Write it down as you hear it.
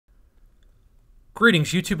Greetings,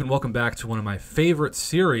 YouTube, and welcome back to one of my favorite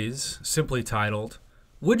series, simply titled,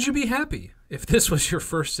 Would You Be Happy If This Was Your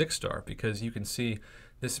First 6-Star? Because you can see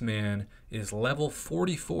this man is level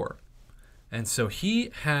 44. And so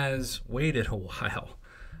he has waited a while.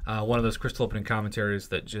 One of those crystal opening commentaries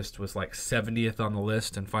that just was like 70th on the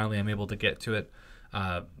list, and finally I'm able to get to it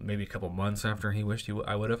maybe a couple months after he wished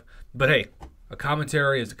I would have. But hey, a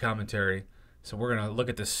commentary is a commentary. So we're going to look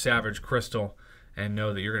at this Savage Crystal and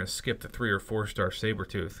know that you're going to skip the 3 or 4-star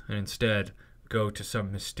Sabertooth and instead go to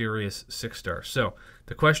some mysterious 6-star. So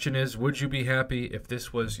the question is, would you be happy if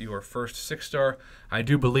this was your first 6-star? I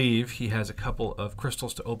do believe he has a couple of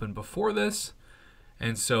crystals to open before this,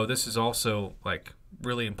 and so this is also like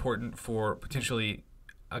really important for potentially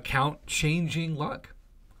account changing luck.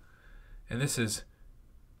 And this is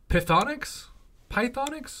Pythonix?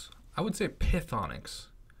 Pythonix? I would say Pythonix.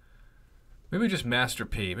 Maybe just Master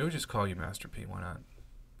P. Maybe just call you Master P. Why not?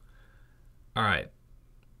 All right.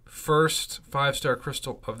 First 5-star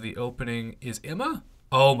crystal of the opening is Emma?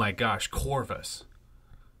 Oh my gosh, Corvus.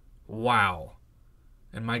 Wow.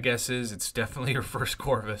 And my guess is it's definitely your first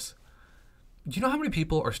Corvus. Do you know how many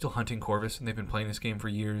people are still hunting Corvus and they've been playing this game for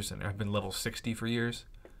years and have been level 60 for years?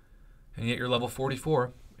 And yet you're level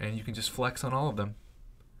 44 and you can just flex on all of them.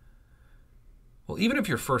 Well, even if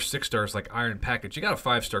your first 6-star is like Iron Package, you got a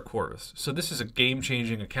 5-star Corvus. So this is a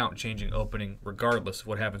game-changing, account-changing opening regardless of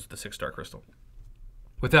what happens with the 6-star crystal.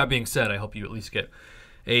 With that being said, I hope you at least get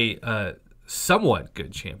a somewhat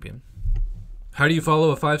good champion. How do you follow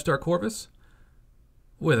a 5-star Corvus?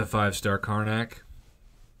 With a 5-star Karnak.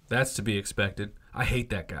 That's to be expected. I hate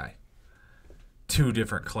that guy. 2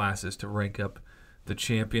 different classes to rank up the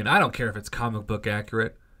champion. I don't care if it's comic book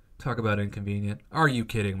accurate. Talk about inconvenient. Are you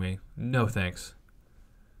kidding me? No thanks.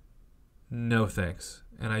 No thanks.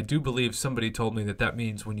 And I do believe somebody told me that that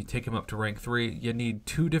means when you take him up to rank 3, you need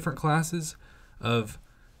 2 different classes of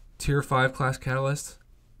tier 5 class catalysts.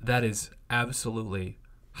 That is absolutely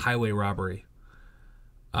highway robbery.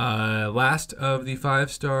 Last of the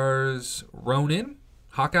 5 stars, Ronin.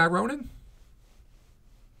 Hawkeye Ronin?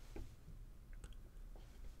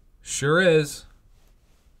 Sure is.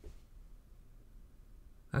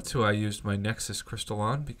 That's who I used my Nexus crystal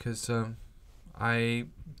on because I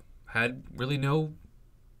had really no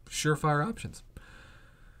surefire options.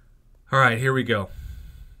 All right, here we go.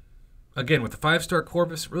 Again, with the 5-star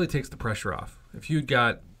Corvus, it really takes the pressure off. If you'd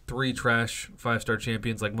got 3 trash 5-star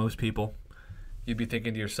champions like most people, you'd be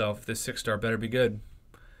thinking to yourself, this 6-star better be good.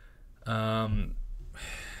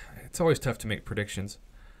 It's always tough to make predictions.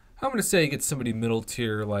 I'm going to say you get somebody middle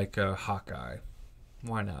tier like Hawkeye.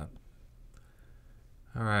 Why not?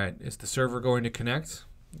 All right, is the server going to connect?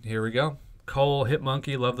 Here we go. Cole,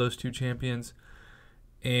 Hitmonkey, love those 2 champions.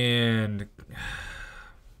 And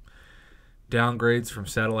downgrades from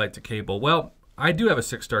satellite to cable. Well, I do have a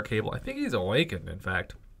 6-star cable. I think he's awakened, in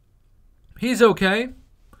fact. He's okay.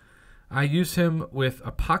 I use him with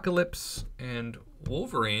Apocalypse and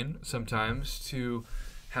Wolverine sometimes to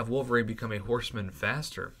have Wolverine become a horseman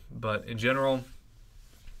faster. But in general,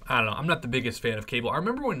 I don't know. I'm not the biggest fan of Cable. I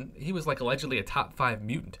remember when he was like allegedly a top 5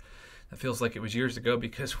 mutant. That feels like it was years ago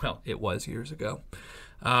because, well, it was years ago.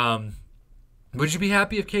 Would you be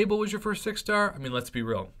happy if Cable was your first 6-star? I mean, let's be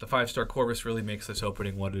real. The 5-star Corvus really makes this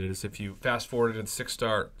opening what it is. If you fast forward to the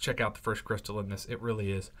 6-star, check out the first crystal in this. It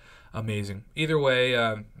really is amazing. Either way,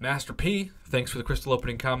 Master P, thanks for the crystal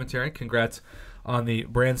opening commentary. Congrats on the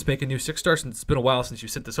brand spanking new 6-star since it's been a while since you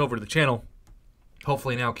sent this over to the channel.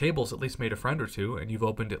 Hopefully now Cable's at least made a friend or 2, and you've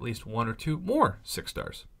opened at least 1 or 2 more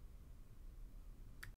 6-stars.